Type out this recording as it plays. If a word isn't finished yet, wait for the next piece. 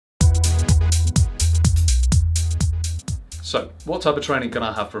So, what type of training can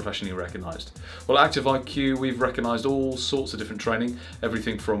I have professionally recognised? Well, at Active IQ, we've recognised all sorts of different training,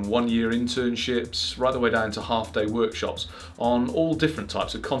 everything from 1-year internships right the way down to half-day workshops on all different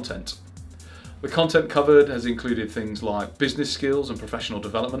types of content. The content covered has included things like business skills and professional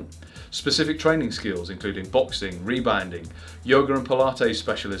development, specific training skills including boxing, rebounding, yoga and Pilates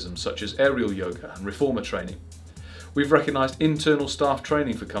specialisms such as aerial yoga and reformer training. We've recognised internal staff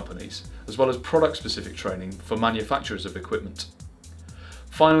training for companies, as well as product-specific training for manufacturers of equipment.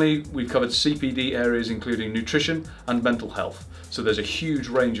 Finally, we've covered CPD areas including nutrition and mental health, so there's a huge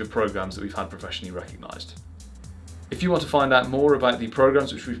range of programmes that we've had professionally recognised. If you want to find out more about the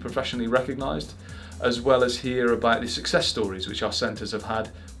programmes which we've professionally recognised, as well as hear about the success stories which our centres have had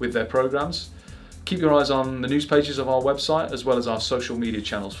with their programmes, keep your eyes on the news pages of our website as well as our social media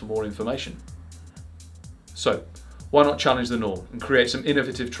channels for more information. So, why not challenge the norm and create some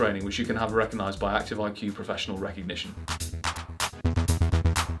innovative training which you can have recognised by Active IQ professional recognition?